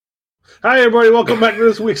Hi, everybody. Welcome back to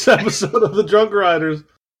this week's episode of The Drunk Riders.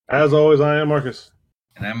 As always, I am Marcus.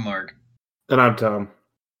 And I'm Mark. And I'm Tom.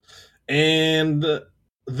 And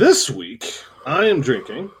this week, I am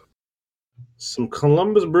drinking some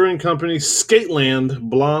Columbus Brewing Company Skateland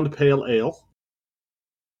Blonde Pale Ale.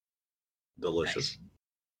 Delicious.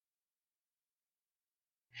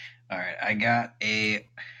 Nice. All right, I got an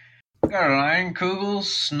Iron Kugel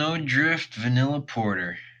Snowdrift Vanilla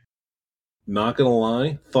Porter. Not gonna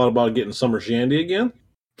lie, thought about getting summer shandy again.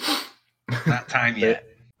 Not time yet.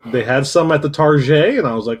 They had some at the Target, and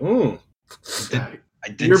I was like, You're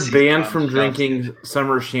banned from drinking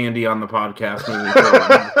summer shandy on the podcast.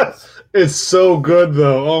 It's so good,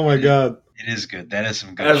 though. Oh my god, it is good. That is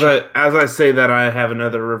some good. As I say that, I have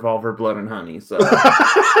another Revolver Blood and Honey. So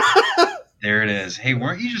there it is. Hey,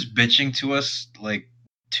 weren't you just bitching to us like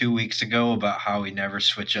 2 weeks ago about how we never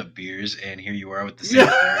switch up beers, and here you are with the same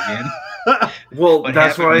beer again? Well, what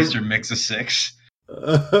that's happened, why Mr. Mix of Six.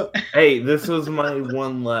 Hey, this was my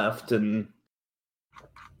one left, and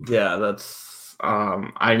yeah, that's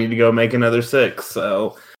I need to go make another 6.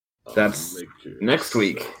 So that's next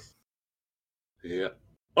week. Yeah.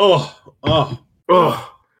 Oh. I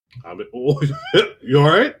mean, you all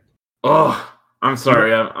right? Oh, I'm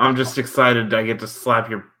sorry. I'm just excited I get to slap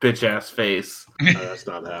your bitch ass face. That's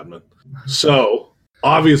not happening. So,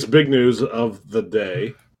 obvious big news of the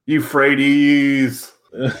day. Euphrates.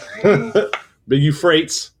 Big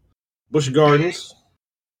Euphrates. Busch Gardens.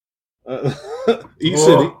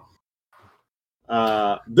 E-City.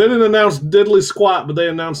 Didn't announce diddly squat, but they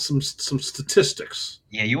announced some statistics.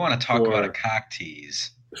 Yeah, you want to talk about a cock tease.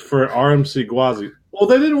 For RMC Gwazi. Well,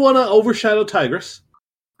 they didn't want to overshadow Tigris.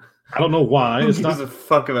 I don't know why. Who gives a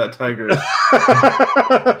fuck about Tigris?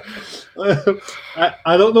 I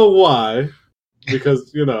don't know why,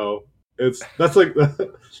 because that's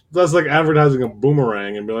like advertising a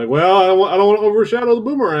boomerang and be like, well, I don't want to overshadow the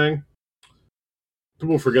boomerang.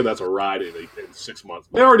 People forget that's a ride in 6 months.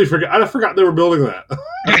 They already forget. I forgot they were building that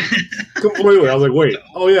completely. I was like, wait,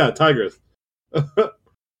 oh yeah, Tigris. All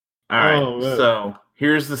right, so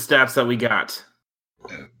here's the stats that we got.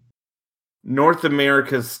 North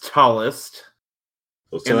America's tallest.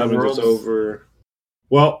 So that means it's over.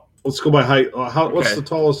 Well, let's go by height. What's the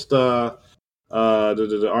tallest the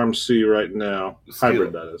RMC right now?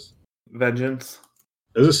 Hybrid, that is. Vengeance.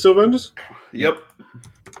 Is it still Vengeance? Yep.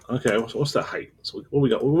 Okay, what's the height? So what we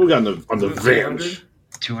got? What we got on the Venge?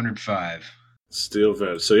 205. Still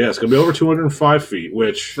Venge. So yeah, it's gonna be over 205 feet,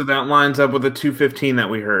 which so that lines up with the 215 that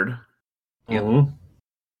we heard. Yep. Mm-hmm.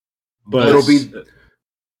 But it'll be.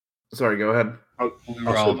 Sorry, go ahead. We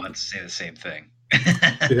were all about to say the same thing.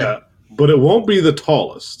 Yeah, but it won't be the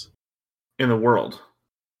tallest in the world.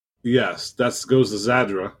 Yes, that goes to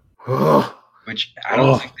Zadra. Which I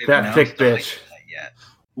don't think they've that thick bitch yet.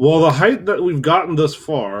 Well, the height that we've gotten thus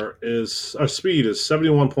far is our speed is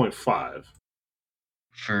 71.5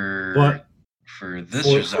 for this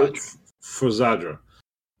or Zadra. For Zadra,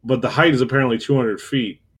 but the height is apparently 200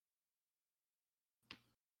 feet.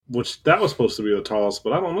 Which that was supposed to be the tallest,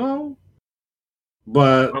 but I don't know.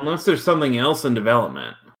 But unless there's something else in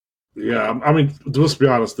development. Yeah, I mean, let's be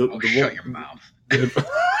honest. Shut your mouth.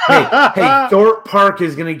 hey, Thorpe Park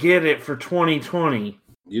is going to get it for 2020.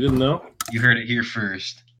 You didn't know? You heard it here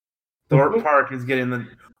first. Thorpe Park is getting the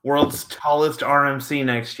world's tallest RMC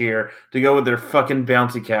next year to go with their fucking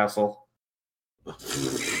bouncy castle.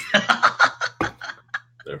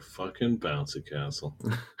 Their fucking bouncy castle.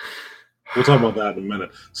 We'll talk about that in a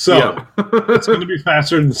minute. So, it's going to be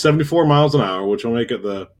faster than 74 miles an hour, which will make it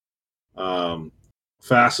the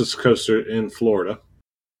fastest coaster in Florida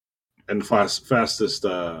and fastest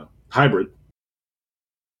hybrid.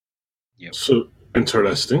 Yep. So,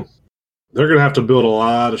 interesting. They're going to have to build a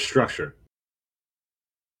lot of structure.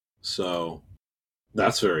 So,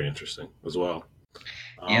 that's very interesting as well.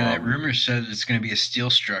 Yeah, that rumor said it's going to be a steel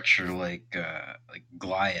structure like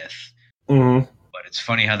Goliath. Mm-hmm. But it's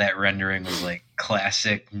funny how that rendering was like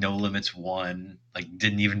classic No Limits 1, like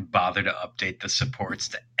didn't even bother to update the supports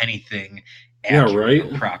to anything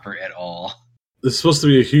accurate or proper at all. This is supposed to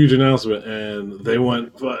be a huge announcement, and they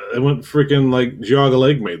went freaking like Geauga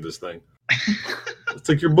Lake made this thing. It's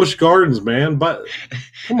like your Busch Gardens, man. But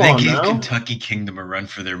come on now, Kentucky Kingdom a run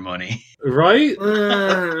for their money, right?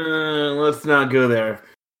 Let's not go there.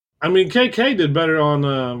 I mean, KK did better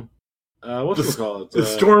on what's it called? The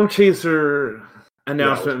Storm Chaser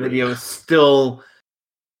announcement video is still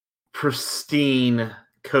pristine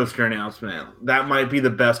coaster announcement. That might be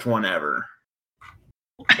the best one ever.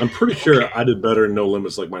 I'm pretty sure I did better in No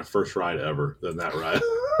Limits, like my first ride ever, than that ride.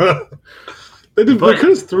 They could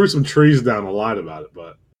have threw some trees down the line about it,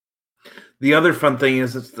 but The other fun thing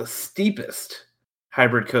is it's the steepest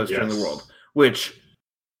hybrid coaster in the world,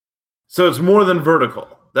 so it's more than vertical.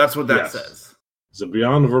 That's what that says. It's a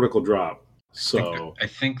beyond vertical drop. So I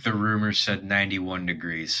think the rumor said 91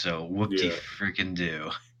 degrees. So whoop-de freaking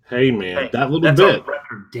do. Hey man, that little bit. A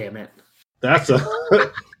record, damn it.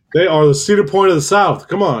 They are the Cedar Point of the South.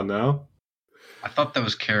 Come on now. I thought that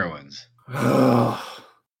was Carowinds.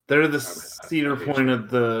 They're the Cedar Point of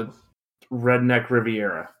the Redneck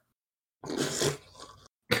Riviera.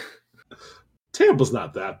 Tampa's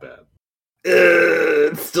not that bad.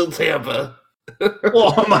 It's still Tampa.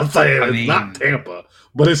 Well, I'm not saying it's not Tampa,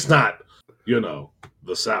 but it's not,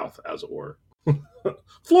 the South, as it were.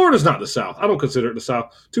 Florida's not the South. I don't consider it the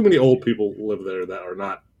South. Too many old people live there that are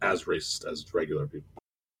not as racist as regular people.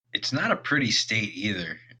 It's not a pretty state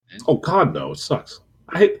either. Oh, God, no. It sucks.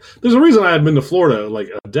 There's a reason I had been to Florida like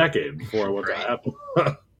a decade before I went to Apple.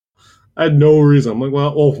 I had no reason. I'm like,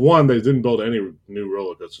 well, one, they didn't build any new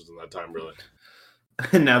roller coasters in that time, really.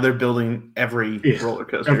 And now they're building every roller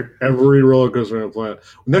coaster. Every roller coaster on the planet.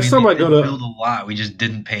 Next time I go to build a lot, we just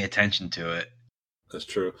didn't pay attention to it. That's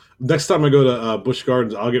true. Next time I go to Busch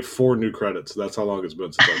Gardens, I'll get 4 new credits. That's how long it's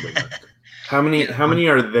been since I've been there. How many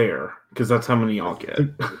are there? Because that's how many I'll get.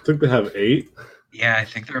 I think they have 8. Yeah, I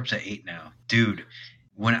think they're up to 8 now. Dude,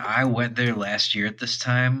 when I went there last year at this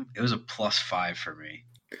time, it was a +5 for me.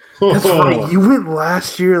 That's funny. You went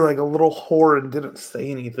last year like a little whore and didn't say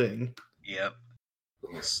anything. Yep.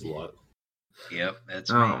 Slut. Yep,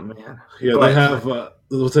 that's me. Oh, man. Yeah, they have,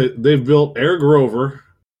 they've built Air Grover,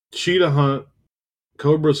 Cheetah Hunt,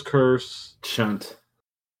 Cobra's Curse, Chunt,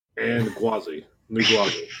 and Gwazi. New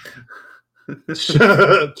Gwazi.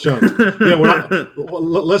 Chunt. Yeah,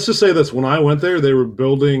 let's just say this. When I went there, they were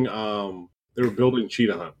building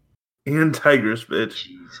Cheetah Hunt. And Tiger's bitch.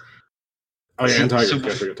 Jeez. Oh, yeah, and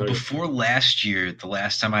Tiger's. So before last year, the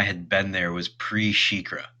last time I had been there was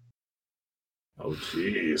pre-Shikra. Oh,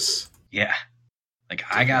 jeez. Yeah. Like,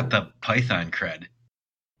 I got the Python cred.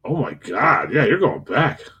 Oh, my God. Yeah, you're going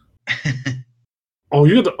back.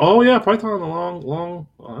 You got Python the long.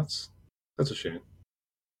 Oh, that's a shame.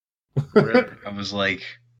 I was like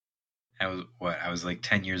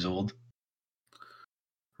 10 years old.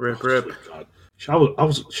 Rip. God. I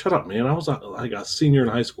was shut up, man. I was like a senior in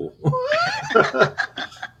high school.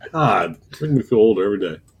 God, making me feel older every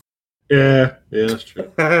day. Yeah, that's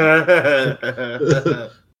true.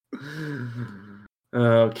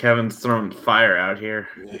 Oh, Kevin's throwing fire out here.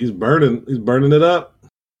 He's burning it up.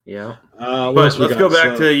 Yeah. But let's go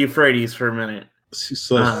back to Euphrates for a minute.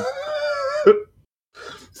 So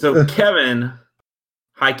Kevin,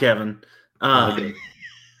 hi Kevin,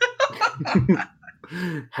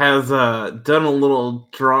 has done a little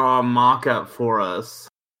draw mock-up for us.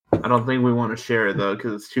 I don't think we want to share it though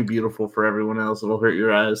because it's too beautiful for everyone else. It'll hurt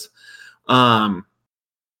your eyes. Kind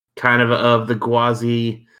of the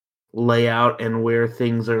Gwazi layout and where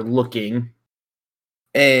things are looking.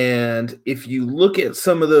 And if you look at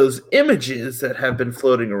some of those images that have been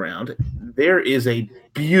floating around, there is a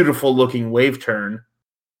beautiful looking wave turn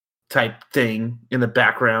type thing in the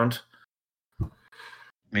background.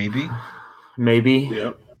 Maybe.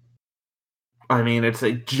 Yep. I mean, it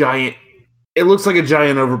looks like a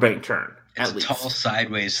giant overbank turn. It's a tall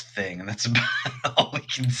sideways thing, and that's about all we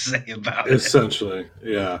can say about it. Essentially,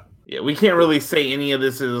 yeah. Yeah, we can't really say any of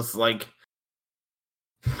this is like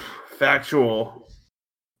factual,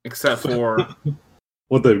 except for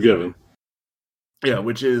what they've given. Yeah,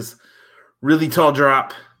 which is really tall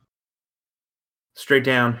drop, straight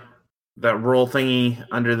down, that roll thingy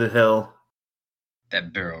under the hill.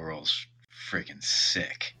 That barrel roll's freaking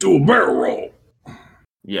sick. Do a barrel roll.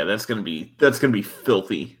 Yeah, that's gonna be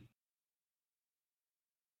filthy.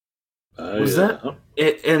 Was that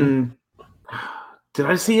it? And did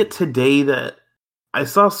I see it today that I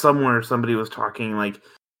saw somewhere somebody was talking like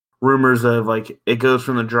rumors of like it goes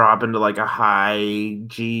from the drop into like a high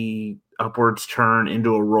G upwards turn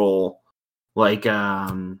into a roll like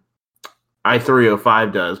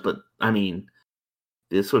I-305 does, but I mean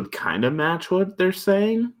this would kind of match what they're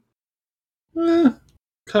saying. Kind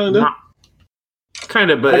of.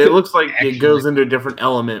 Kind of, but it looks like it goes into a different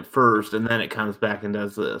element first, and then it comes back and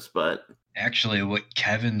does this. But actually, what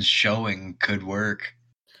Kevin's showing could work.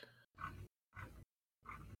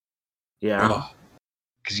 Yeah,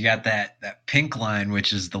 because you got that pink line,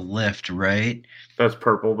 which is the lift, right? That's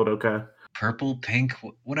purple, but okay. Purple, pink,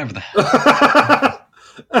 whatever the hell.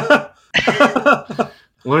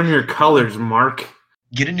 Learn your colors, Mark.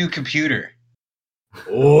 Get a new computer.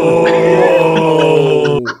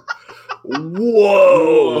 Oh.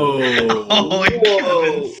 Whoa! Holy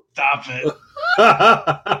Kevin, stop it!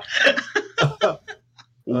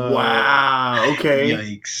 Wow. Okay.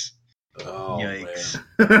 Yikes. Oh, Yikes.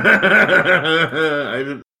 I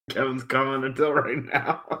didn't think Kevin's coming until right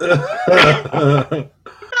now.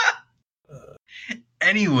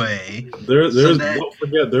 Anyway. Don't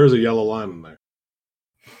forget, there's a yellow line in there.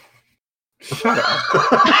 Shut up.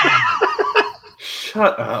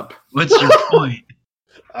 Shut up. What's your point?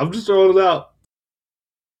 I'm just throwing it out.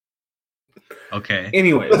 Okay.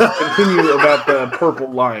 Anyways, continue about the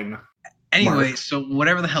purple line. Anyway, Mark. so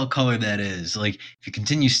whatever the hell color that is, like if you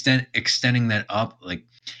continue extending that up, like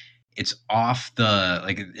it's off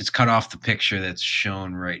it's cut off the picture that's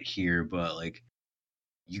shown right here, but like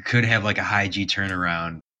you could have like a high G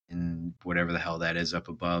turnaround in whatever the hell that is up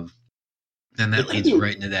above. Then that leads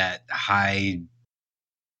right into that high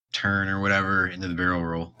turn or whatever into the barrel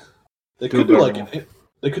roll. They could do like an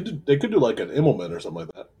Immelman or something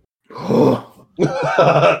like that.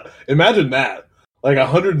 Imagine that. Like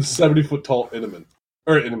 170 foot tall Immelman.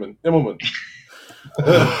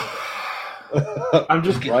 I'm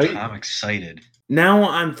just getting Tom excited. Now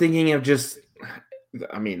I'm thinking of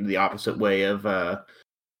the opposite way of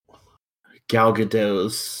Gal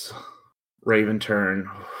Gadot's Raven turn.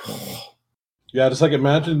 Yeah, just like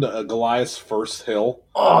imagine Goliath's first hill.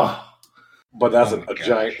 But that's a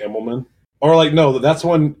giant Immelman. Or like, no, that's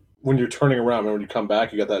when you're turning around. Remember when you come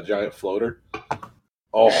back, you got that giant floater.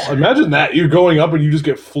 Oh, imagine that. You're going up and you just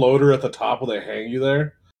get floater at the top where they hang you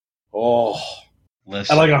there. Oh.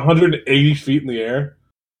 Listen. At like 180 feet in the air.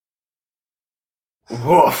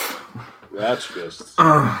 Woof. That's just...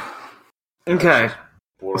 okay.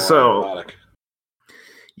 So... erotic.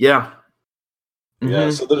 Yeah. Yeah,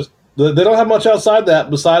 so they don't have much outside that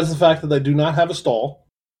besides the fact that they do not have a stall.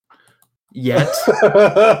 Yet.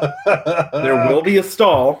 There will be a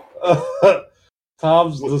stall.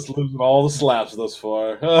 Tom's just losing all the slaps thus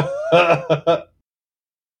far.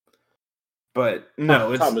 But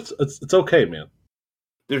no, Tom, it's okay, man.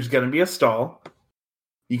 There's gonna be a stall.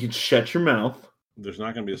 You can shut your mouth. There's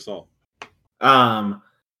not gonna be a stall.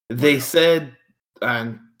 They said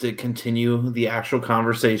to continue the actual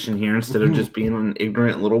conversation here instead of just being an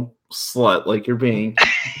ignorant little slut like you're being.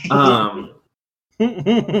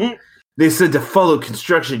 They said to follow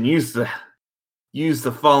construction, use the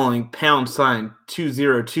following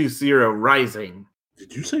 #2020 rising.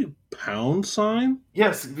 Did you say £?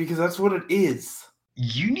 Yes, because that's what it is.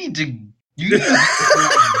 You need to just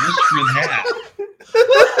for that.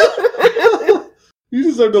 You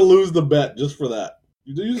deserve to lose the bet just for that.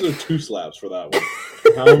 You deserve 2 slaps for that one.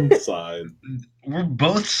 £. We're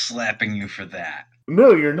both slapping you for that.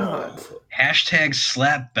 No, you're not.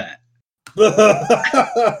 #slap bet.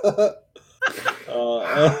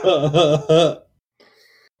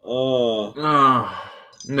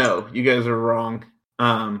 No, you guys are wrong.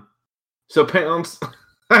 So pounds.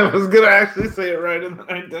 I was gonna actually say it right, and then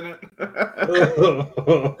I didn't.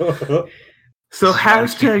 So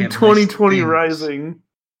 #2020 rising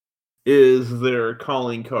is their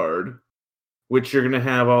calling card, which you're gonna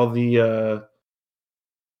have all the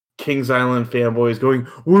Kings Island fanboys going,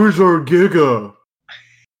 "Where's our Giga?"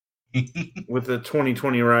 With the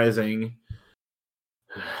 2020 rising.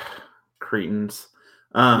 Cretins.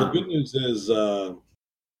 The good news is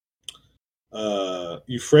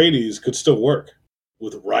Euphrates could still work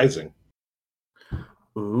with rising.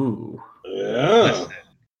 Ooh. Yeah.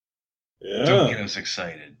 Yeah. Don't get us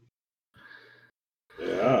excited.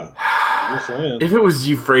 Yeah. I'm just saying. If it was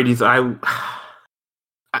Euphrates,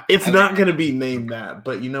 it's not going to be named that,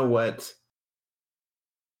 but you know what?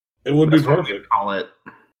 It would be perfect. Call it.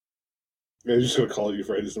 Yeah, you're just going to call it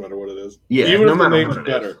Euphrates no matter what it is. Yeah, even no if the matter name's what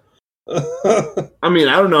better. I mean,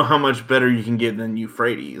 I don't know how much better you can get than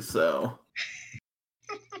Euphrates, so.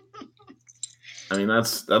 I mean,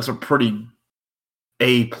 that's a pretty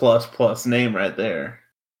A++ name right there.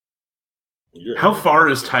 How far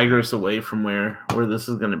is Tigris away from where this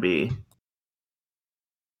is going to be?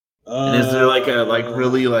 And is there like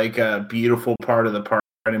a beautiful part of the park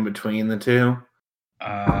right in between the two?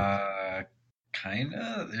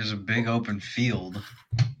 Kinda. There's a big open field.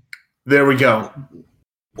 There we go.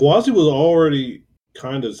 Gwazi was already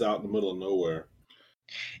kind of out in the middle of nowhere.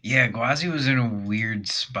 Yeah, Gwazi was in a weird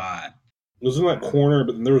spot. It was in that corner,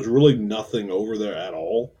 but there was really nothing over there at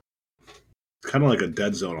all. It's kind of like a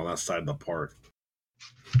dead zone on that side of the park.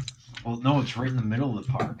 Well, no, it's right in the middle of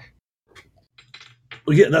the park.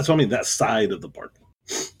 Well, yeah, that's what I mean, that side of the park.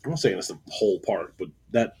 I'm not saying it's the whole park, but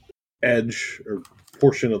that edge or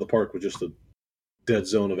portion of the park was just a dead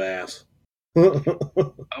zone of ass.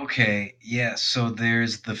 Okay, yeah, so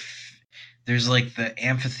there's like the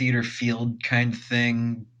amphitheater field kind of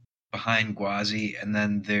thing behind Gwazi, and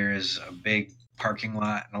then there's a big parking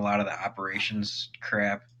lot and a lot of the operations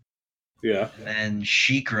crap. Yeah. And then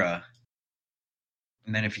Shikra.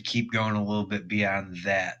 And then if you keep going a little bit beyond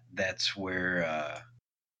that, that's where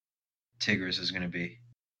Tigris is going to be.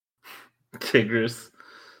 Tigris.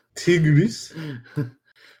 Tigris.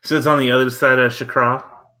 So it's on the other side of Shakra?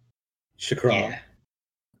 Shakra. Yeah.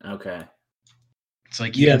 Okay. It's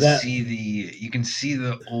like Yeah, you can see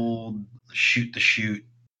the old shoot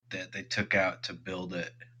that they took out to build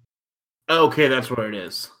it. Okay, that's where it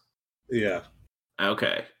is. Yeah.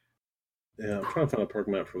 Okay. Yeah, I'm trying to find a park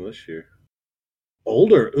map from this year.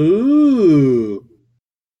 Older. Ooh.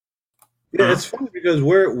 Yeah, it's funny because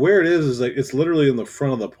where it is like it's literally in the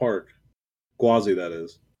front of the park. Gwazi, that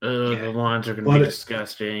is. The lawns are going to be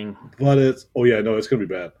disgusting. But it's it's going to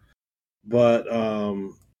be bad. But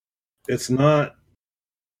it's not.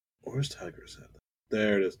 Where's Tigers at?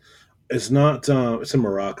 There it is. It's not. It's in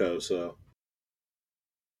Morocco, so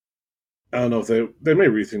I don't know if they may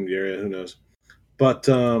retheme the area. Who knows? But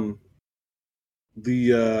the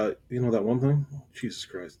that one thing. Oh, Jesus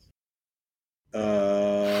Christ.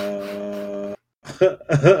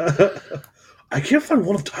 I can't find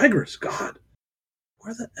one of Tigers. God,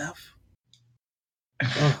 where the f?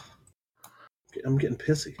 Oh, I'm getting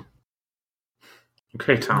pissy.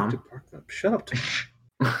 Okay, Tom. Shut up, Tom.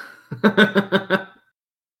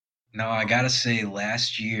 No, I gotta say,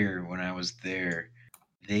 last year when I was there,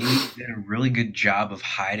 they did a really good job of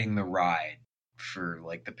hiding the ride for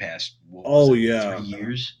like the past 3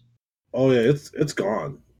 years. Oh yeah, it's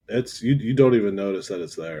gone. It's you don't even notice that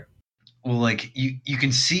it's there. Well, like you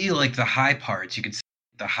can see like the high parts. You can see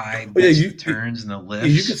the high turns and the lifts.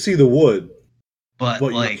 You can see the wood, but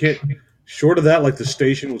like you can't. Short of that, like the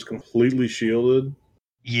station was completely shielded.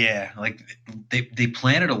 Yeah, like they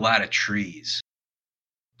planted a lot of trees,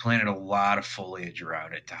 planted a lot of foliage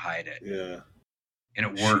around it to hide it. Yeah, and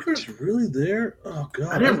it worked. Sugar's really there? Oh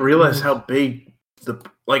god! I didn't realize how big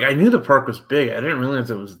I knew the park was big. I didn't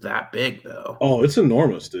realize it was that big though. Oh, it's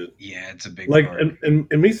enormous, dude. Yeah, it's a big park. And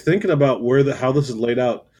me thinking about how this is laid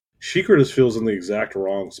out, Shikra just feels in the exact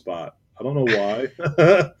wrong spot. I don't know why.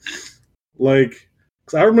 Like,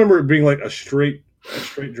 because I remember it being like a straight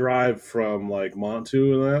drive from like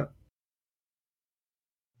Montu and that.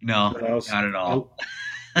 No, not at all.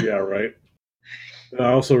 Yeah, right. And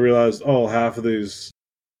I also realized, half of these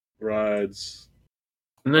rides.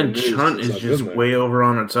 And then Chunt is just way over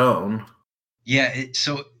on its own. Yeah, it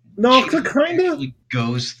kind of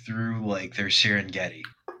goes through like their Serengeti.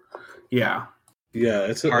 Yeah,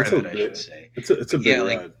 it's part of it, I should say. It's a big ride.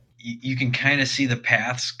 Like you can kind of see the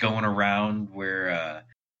paths going around where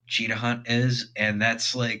Cheetah Hunt is, and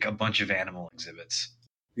that's like a bunch of animal exhibits.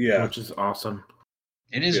 Yeah, which is awesome.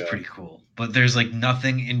 It is pretty cool, but there's like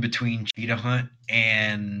nothing in between Cheetah Hunt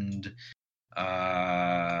and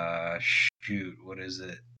what is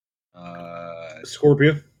it?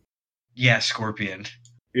 Scorpion. Yeah, Scorpion.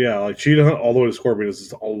 Yeah, like Cheetah Hunt all the way to Scorpion is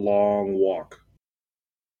just a long walk,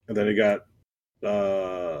 and then you got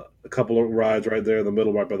a couple of rides right there in the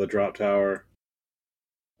middle, right by the drop tower,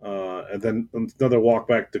 and then another walk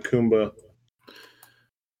back to Kumba,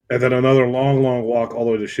 and then another long walk all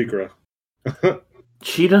the way to Shikra.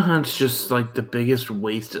 Cheetah Hunt's just like the biggest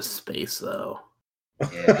waste of space, though.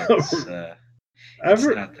 Yeah, it's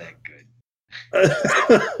not that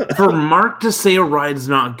good. For Mark to say a ride's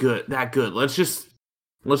not that good, let's just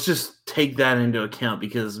take that into account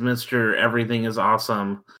because Mr. Everything is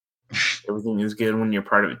awesome. Everything is good when you're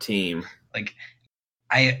part of a team. Like,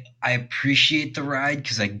 I appreciate the ride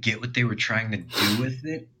because I get what they were trying to do with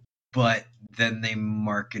it, but then they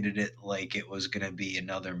marketed it like it was going to be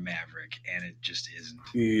another Maverick, and it just isn't.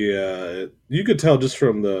 Yeah, you could tell just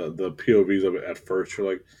from the POVs of it at first.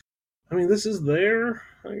 You're like, I mean, this is there,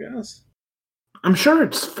 I guess. I'm sure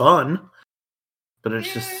it's fun, but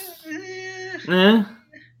it's just...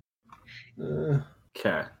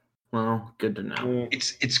 Okay. Well, good to know.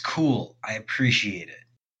 It's cool. I appreciate it.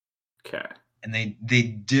 Okay. And they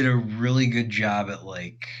did a really good job at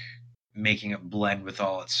like making it blend with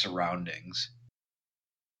all its surroundings.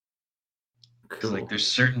 Cool. Like there's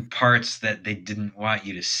certain parts that they didn't want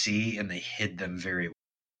you to see, and they hid them very well.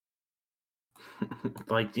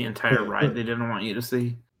 Like the entire ride they didn't want you to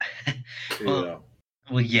see? Well,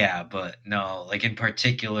 yeah, but no, like in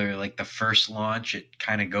particular, like the first launch, it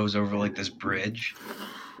kind of goes over like this bridge.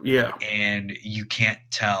 Yeah. And you can't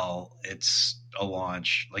tell it's a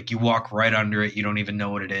launch. Like you walk right under it, you don't even know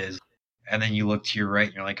what it is. And then you look to your right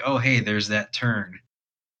and you're like, oh, hey, there's that turn.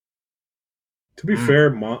 To be fair,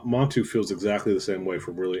 Montu feels exactly the same way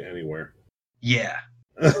from really anywhere. Yeah.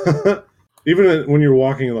 Even when you're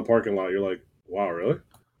walking in the parking lot, you're like, wow, really?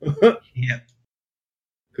 Yeah.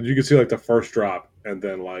 because you can see like the first drop, and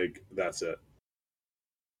then like that's it.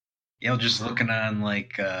 Yeah, just looking on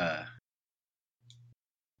like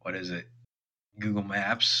what is it? Google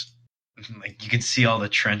Maps. Like you can see all the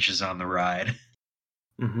trenches on the ride.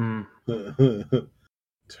 Mm-hmm.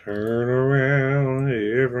 Turn around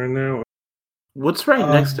every now. What's right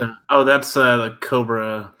next to? Oh, that's the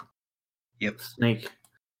Cobra. Yep.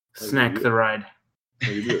 Snack the ride.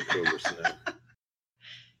 How you do it, Cobra Snack?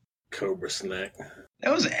 Cobra Snack.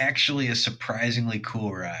 That was actually a surprisingly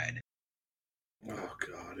cool ride. Oh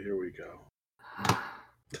God, here we go.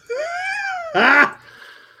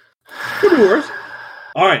 Could be worse.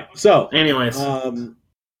 All right, so anyways,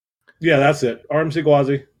 yeah, that's it. RMC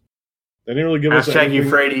Gwazi. They didn't really give us hashtag anything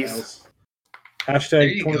Euphrates. else.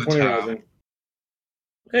 Hashtag 2020 Rising.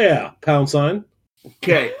 Yeah, pound sign.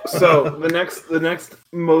 Okay, so the next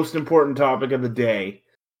most important topic of the day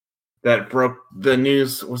that broke the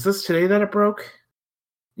news, was this today that it broke?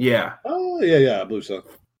 Yeah. Oh yeah, I believe so.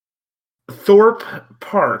 Thorpe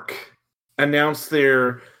Park announced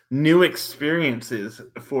their new experiences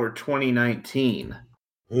for 2019.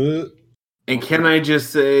 And can I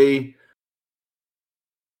just say,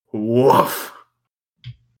 woof.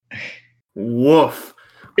 Woof.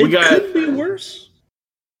 Could be worse.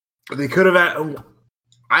 They could have had,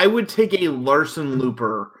 I would take a Larson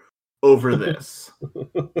Looper over this.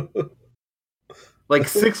 Like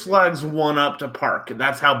Six Flags one up to park.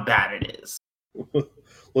 That's how bad it is.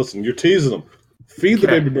 Listen, you're teasing them. Feed the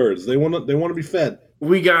baby birds. They want to be fed.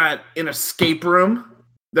 We got an escape room.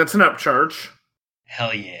 That's an upcharge.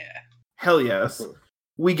 Hell yeah. Hell yes.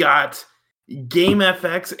 We got Game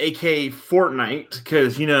FX, aka Fortnite,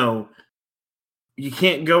 because you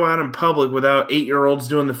can't go out in public without 8-year-olds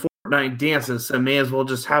doing the Fortnite dances, so may as well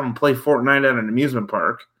just have them play Fortnite at an amusement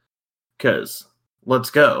park. Because let's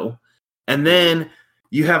go. And then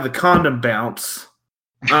you have the condom bounce.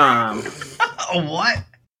 What?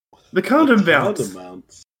 The condom bounce.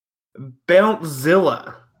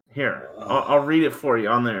 Bountzilla. Here, I'll read it for you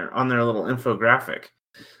on their little infographic.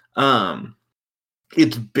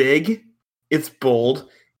 It's big, it's bold,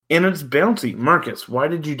 and it's bouncy. Marcus, why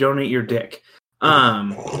did you donate your dick?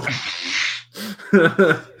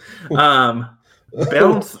 Bountzilla.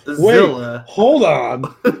 Wait, hold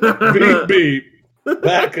on. Beep.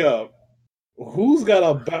 Back up. Who's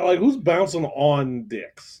bouncing on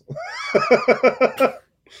dicks?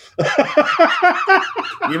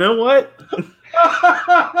 You know what?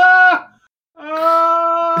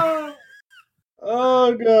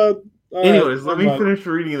 Oh God. All anyways, right, let me finish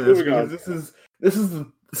reading this because this is the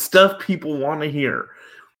stuff people want to hear.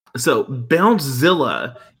 So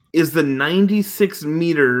Bountzilla is the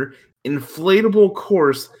 96-meter inflatable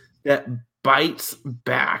course that bites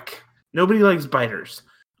back. Nobody likes biters.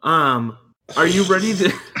 Are you ready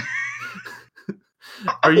to?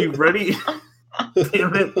 Are you ready?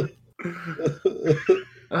 Damn it.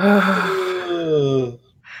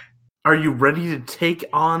 Are you ready to take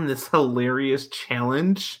on this hilarious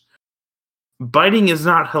challenge? Biting is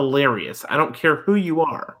not hilarious. I don't care who you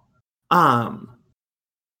are.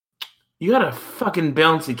 You got a fucking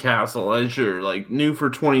bouncy castle as your new for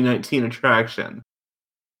 2019 attraction.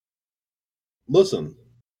 Listen,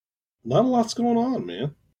 not a lot's going on,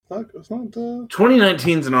 man. It's not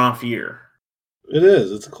 2019's an off year. It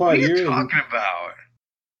is. It's a quiet year. What are you talking about?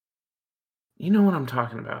 You know what I'm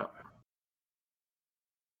talking about.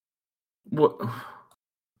 What?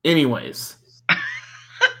 Anyways.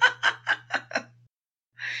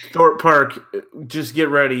 Thorpe Park, just get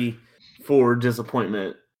ready for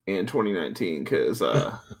disappointment in 2019 because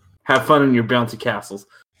have fun in your bouncy castles.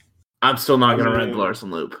 I'm still not going to ride the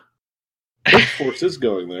Larson Loop. Force is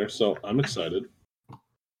going there, so I'm excited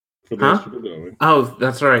for those people going. Oh,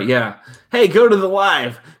 that's right, yeah. Hey, go to the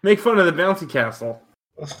live. Make fun of the bouncy castle.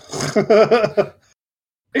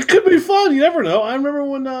 It could be fun. You never know. I remember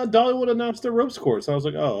when Dollywood announced their ropes course. I was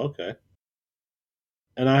like, oh, okay.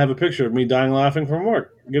 And I have a picture of me dying laughing from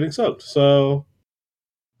work, getting soaked. So,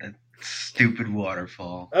 that stupid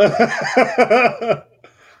waterfall.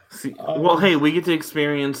 See, well, hey, we get to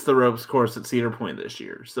experience the ropes course at Cedar Point this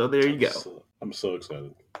year. So there you go. I'm so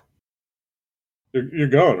excited. You're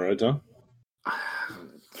going, right, John?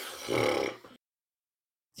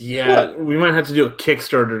 Yeah, what? We might have to do a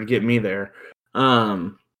Kickstarter to get me there.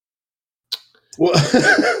 Well,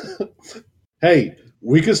 hey,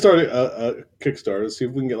 we could start a Kickstarter, see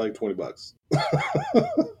if we can get like $20.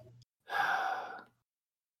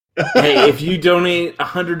 Hey, if you donate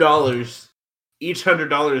 $100, each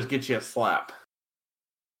 $100 gets you a slap.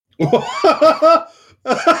 What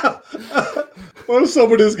if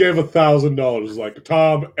somebody just gave $1,000? Like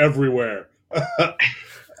Tom everywhere.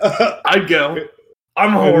 I'd go.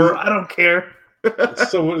 I'm horror. I don't care.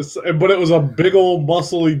 So, but it was a big old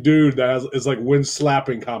muscly dude that is like win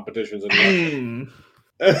slapping competitions in Russia.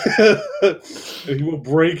 And he will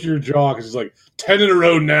break your jaw because he's like 10 in a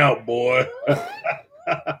row now, boy.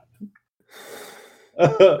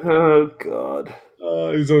 Oh God.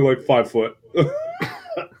 He's only like 5 foot.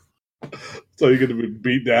 So you get to be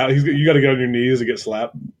beat down. You got to get on your knees to get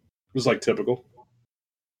slapped. It was like typical.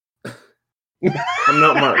 I'm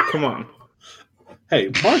not Mark. Come on.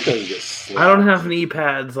 Hey, Mark doesn't get slapped. I don't have knee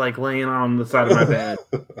pads like laying on the side of my bed.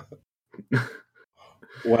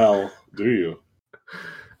 Well, do you?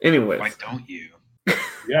 Anyways. Why don't you?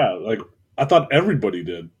 Yeah, like I thought everybody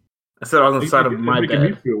did. I said on the side of my making me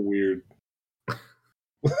bed. feel weird.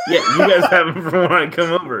 Yeah, you guys have them from when I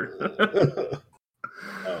come over.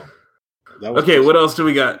 Oh, okay, what else do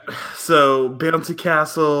we got? So, Bouncy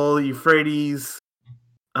Castle, Euphrates.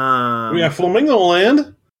 We got Flamingo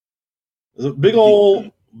Land. There's a big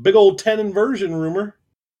old 10 inversion rumor.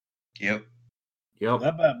 Yep.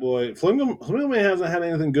 That bad boy. Flamingo Man hasn't had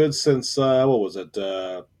anything good since what was it?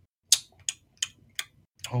 The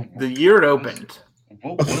year it opened.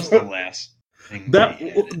 What was the last thing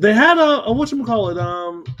they had a whatchamacallit,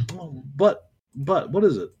 but what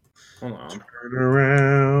is it? Hold on. Turn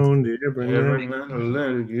around, Every night I let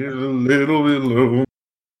it get a little bit low.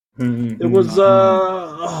 It was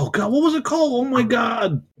oh god, what was it called? Oh my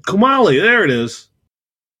god, Kamali. There it is.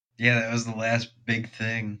 Yeah, that was the last big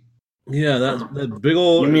thing. Yeah, that big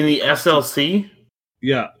old. You mean the SLC?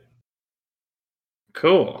 Yeah,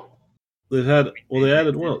 cool. They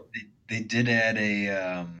added what? They did add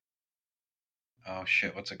a oh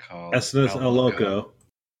shit, what's it called? SNS El Loco.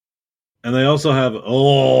 And they also have a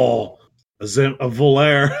Volaire.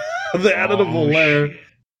 They added a Volaire. Shit.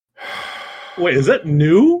 Wait, is that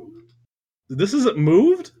new? This isn't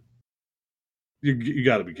moved? You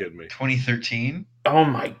got to be kidding me. 2013? Oh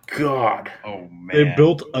my god. Oh man. They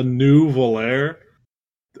built a new Volaire.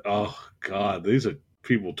 Oh god, these are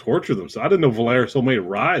people torture themselves. I didn't know Volaire still made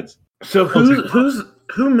rides. So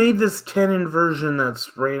who made this 10 inversion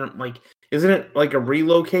that's random? Like, isn't it like a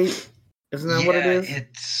relocate? Isn't that what it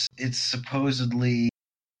is? It's supposedly.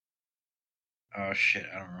 Oh shit!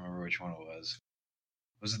 I don't remember which one it was.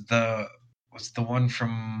 Was it the one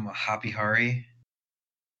from Hopi Hari?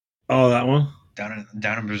 Oh, that one down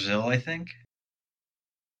in Brazil, I think.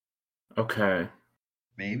 Okay.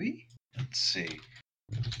 Maybe. Let's see.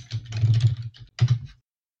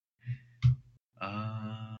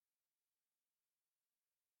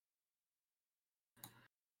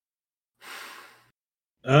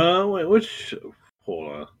 Wait, which?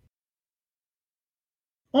 Hold on.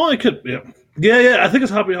 Oh, I could. Yeah. I think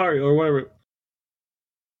it's Hopi Hari or whatever.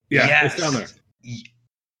 Yeah, yes. It's down there.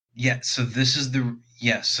 Yeah. So this is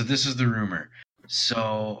the rumor.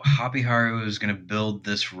 So Hopi Hari was going to build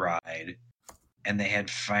this ride, and they had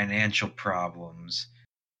financial problems.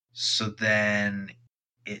 So then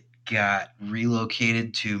it got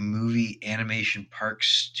relocated to Movie Animation Park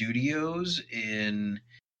Studios in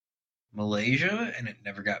Malaysia, and it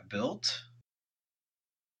never got built.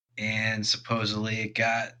 And supposedly it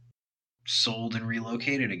got sold and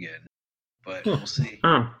relocated again. But we'll see.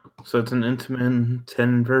 Oh, so it's an Intamin 10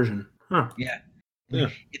 inversion. Huh. Yeah.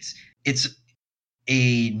 It's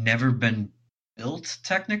a never been built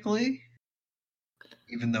technically,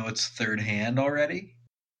 even though it's third hand already.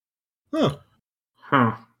 Huh.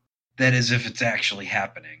 That is if it's actually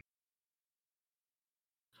happening.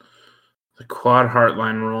 The quad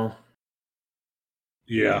Heartline roll.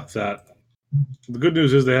 Yeah, that. The good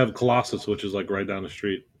news is they have Colossus, which is like right down the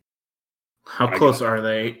street. How close are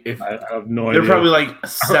they? I have no idea. They're probably like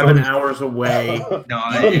 7 hours away. No,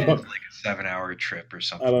 it's like a 7-hour trip or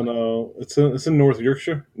something. I don't know. It's in North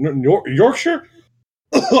Yorkshire. Yorkshire?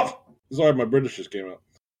 Sorry, my British just came out.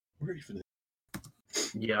 Where are you finna?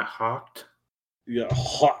 Yeah, hawked. Yeah,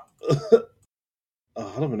 hot. I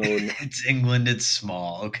don't even know. It's England. It's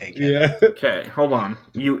small. Okay. Yeah. Okay, hold on.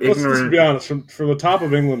 You ignorant. Let's be honest. From the top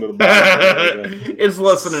of England to the bottom. It's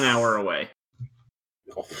less than an hour away.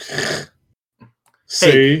 See?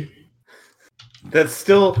 Hey, that's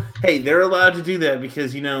still. Hey, they're allowed to do that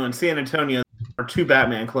because in San Antonio there are 2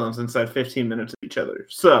 Batman clones inside 15 minutes of each other.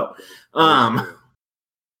 So, that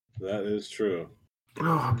is true.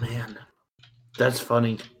 Oh man, that's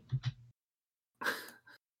funny.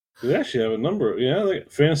 They actually have a number. Yeah, like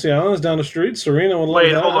Fantasy Island's down the street. Serena would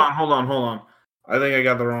Wait, hold on. I think I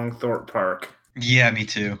got the wrong Thorpe Park. Yeah, me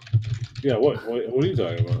too. Yeah, what are you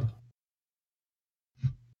talking about?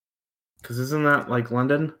 Because isn't that like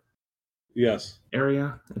London? Yes.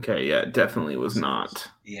 Area? Okay, yeah, it definitely was not.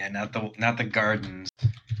 Yeah, not the gardens.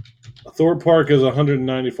 Thorpe Park is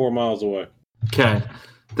 194 miles away. Okay,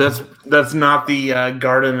 that's not the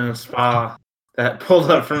garden and spa that pulled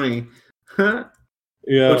up for me.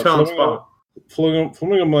 Yeah, Hotel and spa.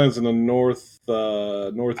 Flamingo Land's in the I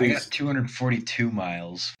got northeast. 242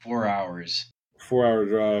 miles, 4 hours 4-hour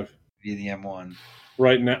drive via the M1.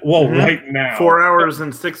 right now. Well, right now, 4 hours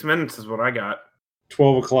and 6 minutes is what I got.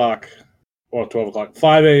 12 o'clock. Well, 12 o'clock,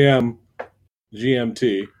 5 a.m.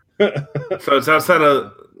 GMT. So it's outside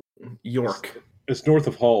of York, It's north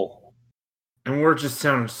of Hull. and we're just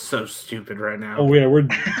sounding so stupid right now. Oh yeah, we're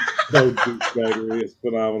so douchebaggery. It's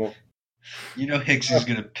phenomenal. You know Hicks is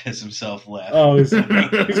gonna piss himself laughing. Oh, he's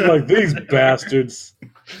like, these bastards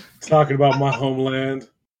talking about my homeland.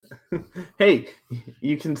 Hey,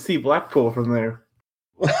 you can see Blackpool from there.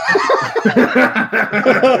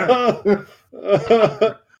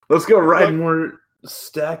 Let's go ride more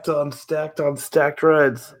stacked on stacked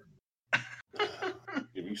rides.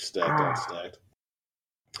 Give you stacked on stacked.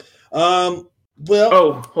 Well.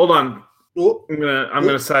 Oh, hold on. Oh, I'm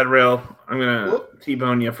gonna side rail. I'm gonna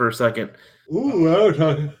T-bone you for a second. ooh,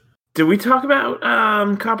 okay. Did we talk about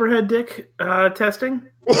Copperhead Dick testing?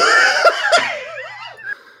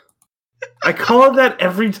 I call it that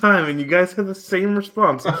every time, and you guys have the same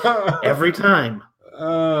response every time.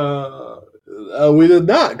 We did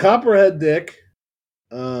not. Copperhead Dick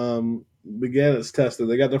began its testing.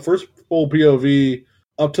 They got their first full POV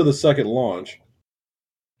up to the second launch.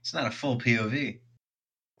 It's not a full POV.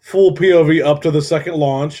 Full POV up to the second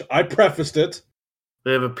launch. I prefaced it.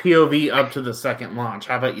 They have a POV up to the second launch.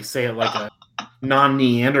 How about you say it like a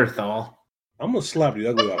non-Neanderthal? I'm gonna slap the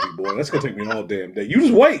ugly out of you, boy. That's gonna take me all damn day. You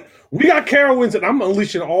just wait. We got Carowinds, and I'm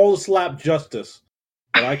unleashing all the slap justice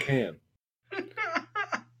that I can.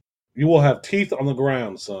 You will have teeth on the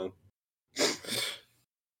ground, son.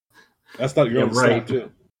 That's not your own slap,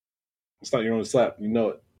 too. It's not your own slap. You know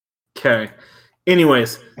it. Okay.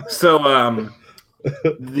 Anyways, so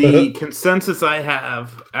the consensus I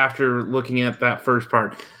have after looking at that first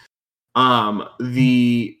part,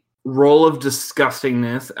 the roll of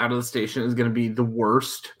disgustingness out of the station is going to be the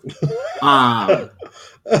worst.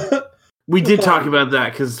 We did talk about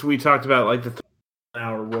that because we talked about like the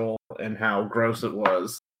 3-hour roll and how gross it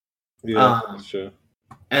was. Yeah, that's true.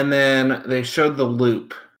 And then they showed the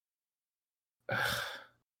loop.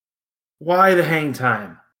 Why the hang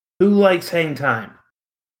time? Who likes hang time?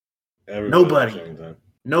 Everybody Nobody. likes hang time.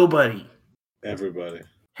 Nobody. Everybody.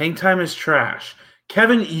 Hang time is trash.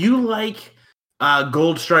 Kevin, you like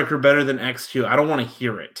Gold Striker better than X2. I don't want to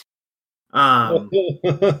hear it.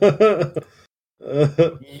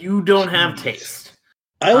 You don't have taste.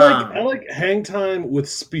 I like hang time with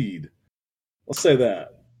speed. I'll say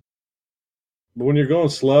that. But when you're going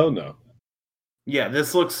slow, no. Yeah,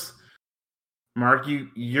 this looks... Mark,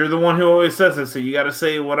 you're the one who always says it, so you got to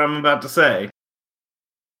say what I'm about to say.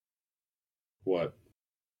 What?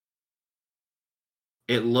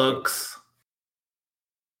 It looks...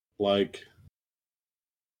 Like...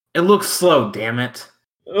 It looks slow, damn it.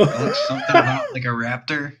 It looks something about like a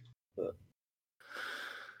raptor.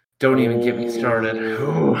 Don't even get me started.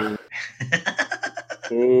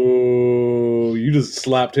 Oh, you just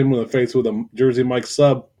slapped him in the face with a Jersey Mike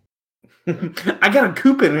sub. I got a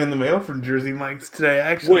coupon in the mail from Jersey Mike's today,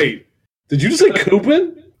 actually. Wait, did you just say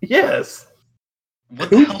coupon? Yes. What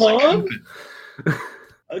the hell's a Coupon? coupon?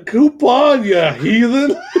 A coupon, you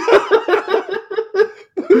heathen.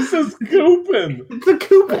 Who says coupon? It's a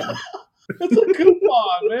coupon. It's a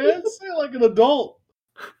coupon, man. Say it like an adult.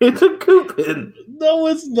 It's a coupon. No,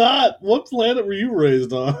 it's not. What planet were you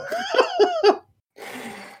raised on?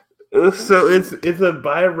 So it's a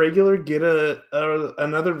buy a regular, get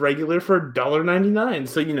another regular for $1.99.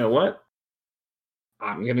 So you know what?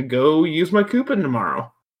 I'm gonna go use my coupon tomorrow.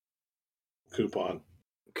 Coupon.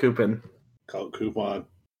 Call it coupon.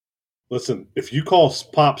 Listen, if you call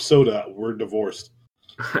pop soda, we're divorced.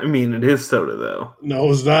 I mean, it is soda though. No,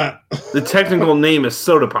 it's not. The technical name is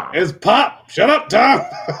soda pop. It's pop. Shut up, Tom.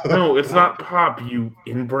 No, it's not pop. You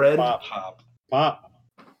inbred. Pop.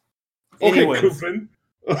 Okay, Anyways. coupon.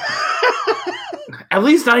 At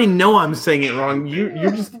least I know I'm saying it wrong.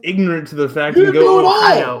 You're just ignorant to the fact You that didn't go know it all.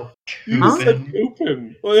 Ohio. You Huh? said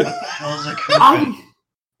coupon. What the hell's a coupon?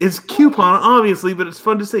 It's coupon, obviously, but it's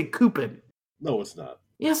fun to say coupon. No, it's not.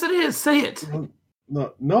 Yes, it is. Say it.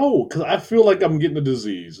 No, because I feel like I'm getting a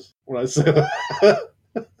disease when I say that.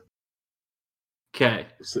 Okay.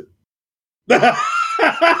 Shut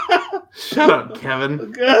Shut up,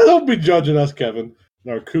 Kevin. Don't be judging us, Kevin.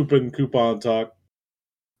 Our coupon talk.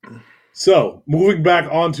 So, moving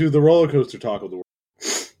back onto the roller coaster talk of the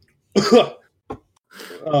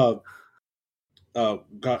world.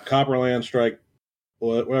 Got Copperland Strike,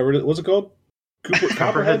 whatever it is. What's it called?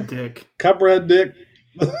 Copperhead Dick. Copperhead Dick.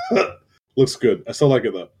 Looks good. I still like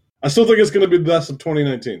it, though. I still think it's going to be the best of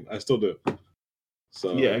 2019. I still do.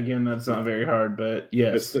 So Yeah, again, that's not very hard, but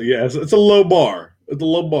yes. It's a low bar. It's a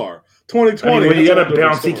low bar. 2020. I mean, when you got a different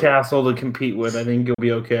bouncy story. castle to compete with, I think you'll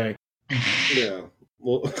be okay. Yeah.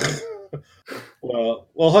 Well,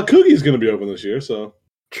 Hakugi's going to be open this year, so.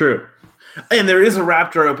 True. And there is a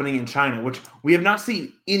Raptor opening in China, which we have not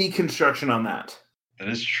seen any construction on that. That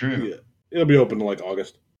is true. Yeah. It'll be open in like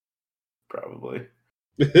August. Probably.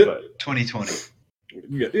 But, 2020.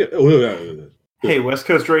 yeah. Hey, West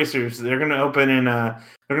Coast Racers, they're going to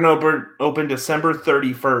open December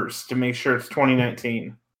 31st to make sure it's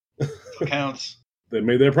 2019. Counts. They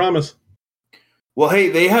made their promise. Well, hey,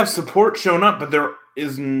 they have support shown up, but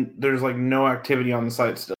there's like no activity on the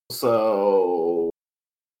site still. So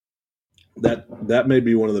that may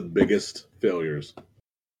be one of the biggest failures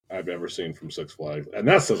I've ever seen from Six Flags, and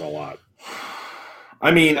that says a lot.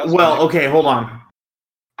 I mean, well, okay, hold on.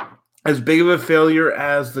 As big of a failure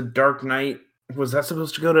as the Dark Knight, was that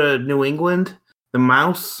supposed to go to New England? The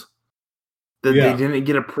mouse that they didn't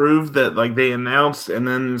get approved, that like they announced, and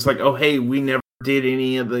then it's like, oh hey, we never did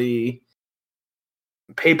any of the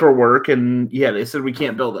paperwork, and they said we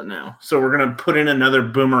can't build it now, so we're gonna put in another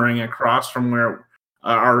boomerang across from where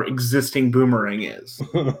our existing boomerang is.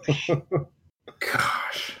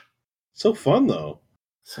 Gosh, so fun though.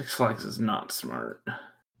 Six Flags is not smart.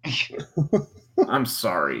 I'm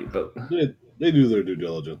sorry, but they do their due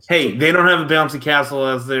diligence. Hey, they don't have a bouncy castle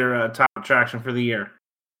as their top attraction for the year.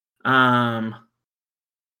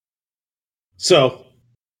 So,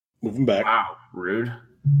 moving back. Wow, rude.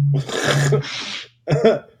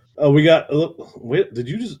 We got. Wait, did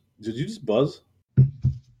you just buzz?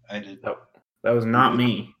 I did. Oh, that was not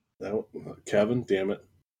me. Kevin, damn it.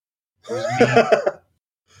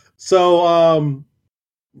 So,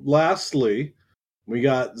 lastly, we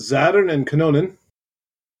got Saturn and Kanonen.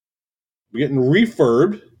 We're getting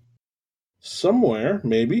refurbed somewhere,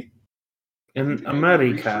 maybe in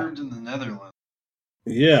America. Refurbed in the Netherlands.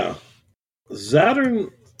 Yeah,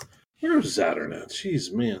 Saturn. Where's Saturn at?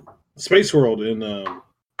 Jeez, man. Space World in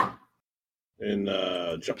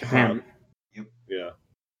Japan. Yep. Yeah.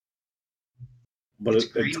 But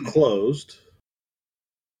it's closed.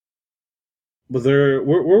 But where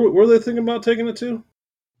are they thinking about taking it to?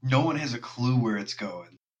 No one has a clue where it's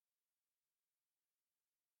going.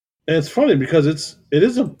 And it's funny because it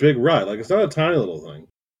is a big ride. Like, it's not a tiny little thing.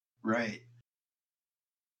 Right.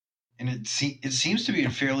 And it seems to be in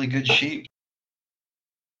fairly good shape.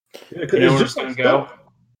 Yeah, you know where it's going to go?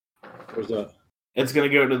 Where's that? It's going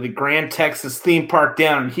to go to the Grand Texas theme park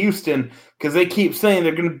down in Houston, because they keep saying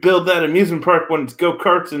they're going to build that amusement park when it's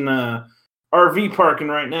go-karts and RV parking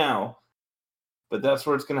right now. But that's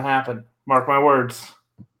where it's going to happen. Mark my words.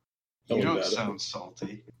 You don't sound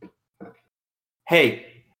salty. Hey,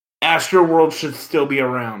 Astro World should still be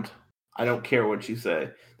around. I don't care what you say.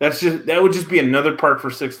 That would just be another park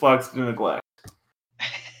for Six Flags to neglect.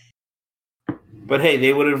 But hey,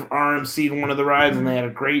 they would have RMC'd one of the rides, and they had a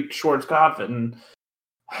great Schwarzkopf, and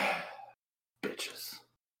bitches.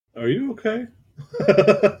 Are you okay?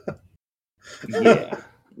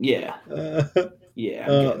 Yeah. I'm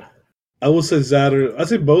good. I will say Saturn. I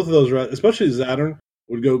say both of those rides, especially Saturn,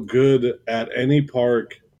 would go good at any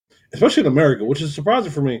park, especially in America, which is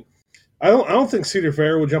surprising for me. I don't think Cedar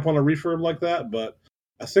Fair would jump on a refurb like that, but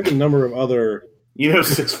I think a number of other.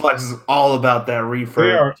 Six Flags is all about that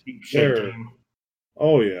refurb.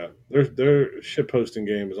 Oh yeah, their shit posting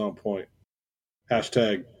game is on point.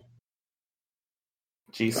 Hashtag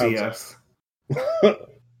GCS.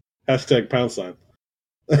 Hashtag pound sign.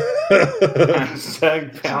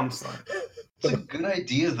 Hashtag pound sign. It's a good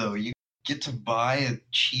idea though. You get to buy a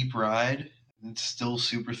cheap ride, and it's still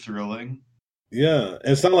super thrilling. Yeah,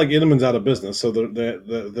 and it's not like Intamin's out of business, so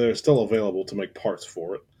they're still available to make parts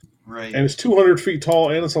for it. Right. And it's 200 feet tall,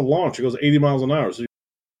 and it's a launch. It goes 80 miles an hour. So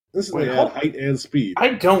this is height and speed.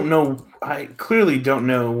 I don't know. I clearly don't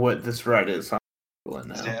know what this ride is.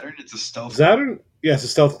 Saturn? It's a stealth. Saturn? Yeah, it's a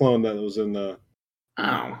stealth clone that was in. Oh.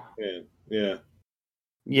 Yeah.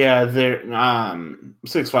 Yeah,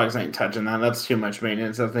 Six Flags ain't touching that. That's too much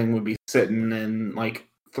maintenance. That thing would be sitting in like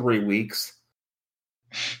 3 weeks.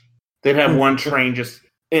 They'd have one train just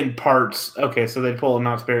in parts. Okay, so they'd pull a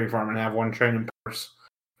Knott's Berry Farm and have one train in parts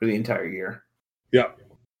for the entire year. Yeah.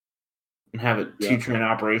 And have it 2-train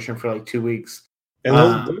operation for like 2 weeks. And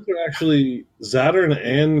those are actually, Saturn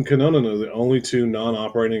and Kanonen are the only 2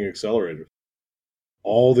 non-operating accelerators.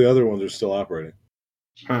 All the other ones are still operating.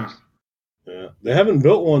 Huh. Yeah. They haven't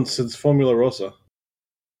built one since Formula Rossa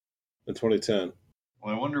in 2010.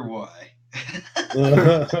 Well, I wonder why.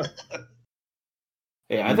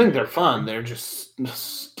 Yeah, I think they're fun. They're just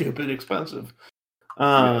stupid expensive.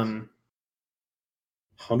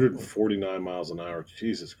 149 miles an hour.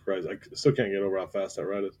 Jesus Christ. I still can't get over how fast that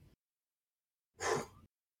ride is.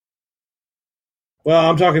 Well,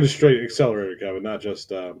 I'm talking to straight accelerator, Kevin, not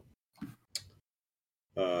just yeah.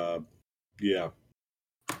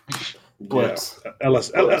 Blitz. Yeah.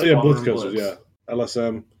 Blitz coasters, yeah.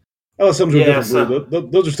 LSM. LSMs are different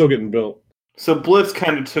breed. Those are still getting built. So Blitz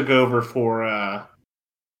kind of took over for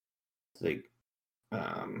The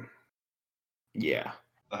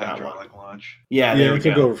hydraulic launch. Yeah, they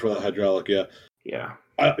took over for the hydraulic, yeah. Yeah.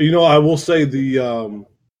 I will say the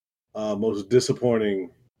most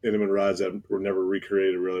disappointing Intamin rides that were never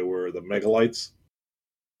recreated really were the Megalites.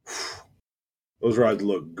 Those rides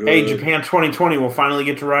look good. Hey, Japan 2020 will finally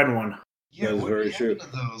get to ride one. Yeah, that is very true.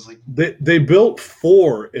 Those? Like, they built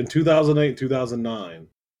 4 in 2008 and 2009.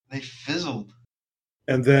 They fizzled.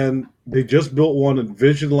 And then they just built one in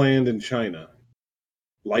Vision Land in China.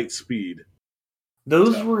 Light speed.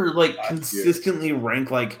 Those were like consistently ranked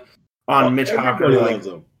like on Mitch Hopper like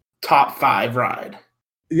top 5 ride.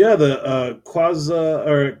 Yeah, the Kwaza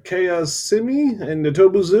or Kea Simi and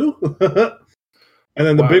Natobu Zoo. And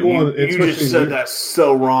then the big one. You just said that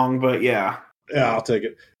so wrong, but yeah. Yeah, I'll take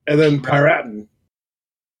it. And then Piraten.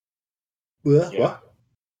 What?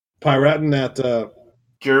 Piraten at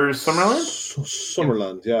Summerland?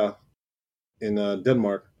 Summerland, yeah. In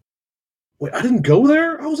Denmark. Wait, I didn't go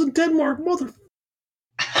there? I was in Denmark,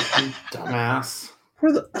 dumbass.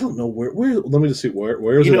 I don't know where let me just see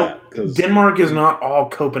where is it at? Denmark is not all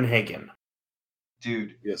Copenhagen.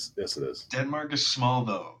 Dude. Yes it is. Denmark is small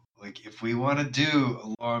though. Like if we want to do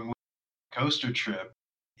a long coaster trip,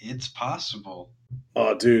 it's possible.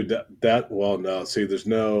 Oh dude, no. See, there's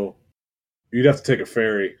no you'd have to take a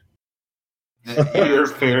ferry. Your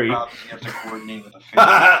ferry. You have to coordinate with a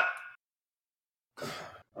ferry.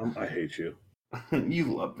 I hate you.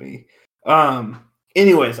 You love me.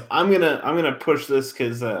 Anyways, I'm gonna push this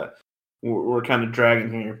because we're kind of dragging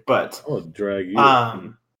here, but I'll drag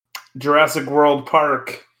you. Jurassic World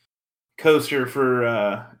Park coaster for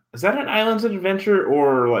is that an Islands Adventure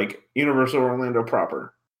or like Universal Orlando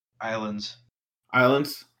proper? Islands.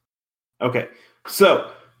 Okay,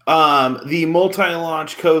 so the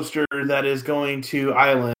multi-launch coaster that is going to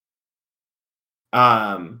Island.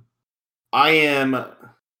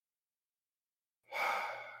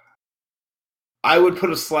 I would put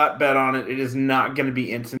a slap bet on it. It is not going to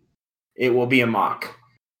be instant. It will be a mock.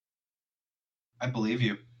 I believe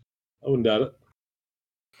you. I wouldn't doubt it.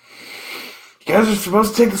 You guys are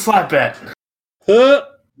supposed to take the slap bet. No,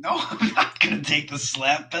 I'm not going to take the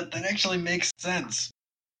slap bet. That actually makes sense.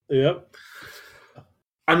 Yep.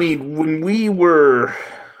 I mean, when we were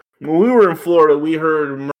in Florida, we heard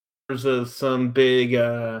rumors of some big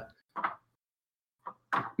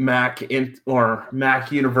Mac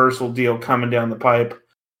Universal deal coming down the pipe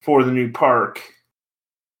for the new park.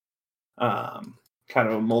 Kind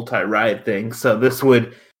of a multi-ride thing. So this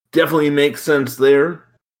would definitely make sense there.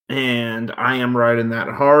 And I am riding that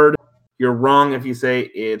hard. You're wrong if you say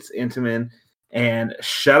it's Intamin. And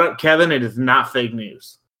shut up, Kevin. It is not fake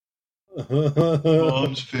news.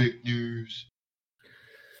 Mom's fake news.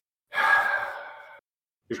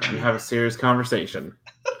 You're trying to have a serious conversation.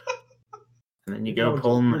 And then you go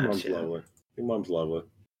pulling that shit. Your mom's lovely.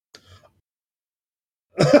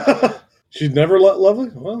 She's never lovely?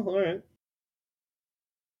 Well, all right.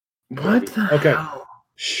 What the hell?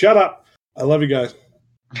 Shut up. I love you guys.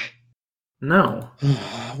 No.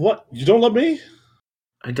 What? You don't love me?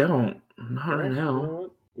 I don't. Not right now. You know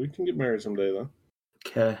what? We can get married someday, though.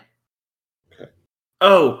 Okay.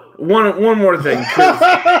 Oh, one more thing.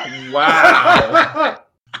 Wow.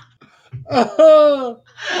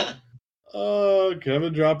 Oh,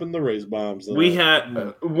 Kevin dropping the race bombs. We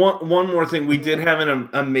had one more thing. We did have an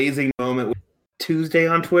amazing moment Tuesday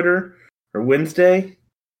on Twitter or Wednesday.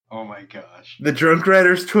 Oh my gosh. The Drunk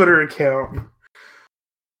Riders Twitter account.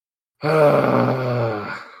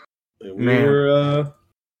 Man.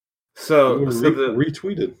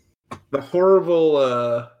 Retweeted. The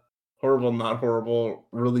horrible, not horrible,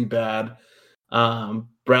 really bad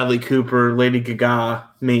Bradley Cooper, Lady Gaga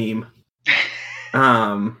meme.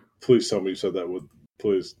 Please tell me you said that with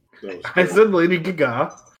please. I said Lady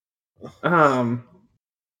Gaga.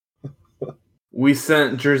 We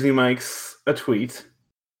sent Jersey Mike's a tweet,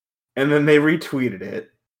 and then they retweeted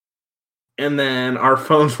it, and then our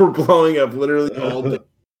phones were blowing up literally all day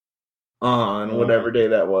on whatever day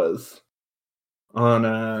that was.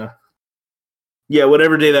 Whatever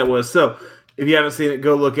day that was. So if you haven't seen it,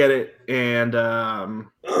 go look at it. And I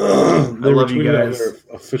love you guys. Their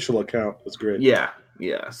official account. It's great. Yeah.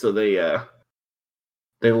 So they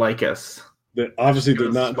They like us. They obviously Give did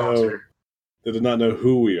us a not know. sponsor. They did not know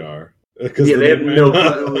who we are. Yeah, they have no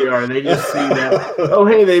clue who we are. They just see that. Oh,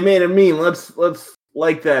 hey, they made a meme. Let's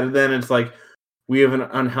like that. And then it's like we have an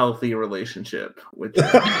unhealthy relationship with them.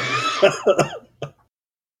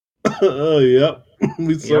 Oh, yep.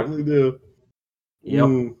 We certainly do.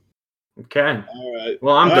 Yep. Okay. All right.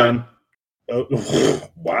 Well, I'm done. Oh,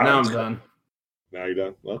 wow. Now I'm done. Now you're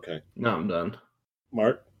done. Okay. Now I'm done.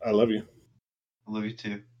 Mark, I love you. I love you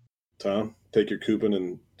too. Tom, take your coupon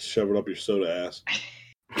and shove it up your soda ass.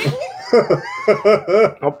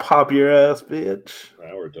 I'll pop your ass, bitch.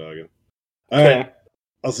 Now we're talking. All right.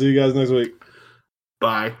 I'll see you guys next week.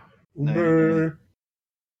 Bye. Night.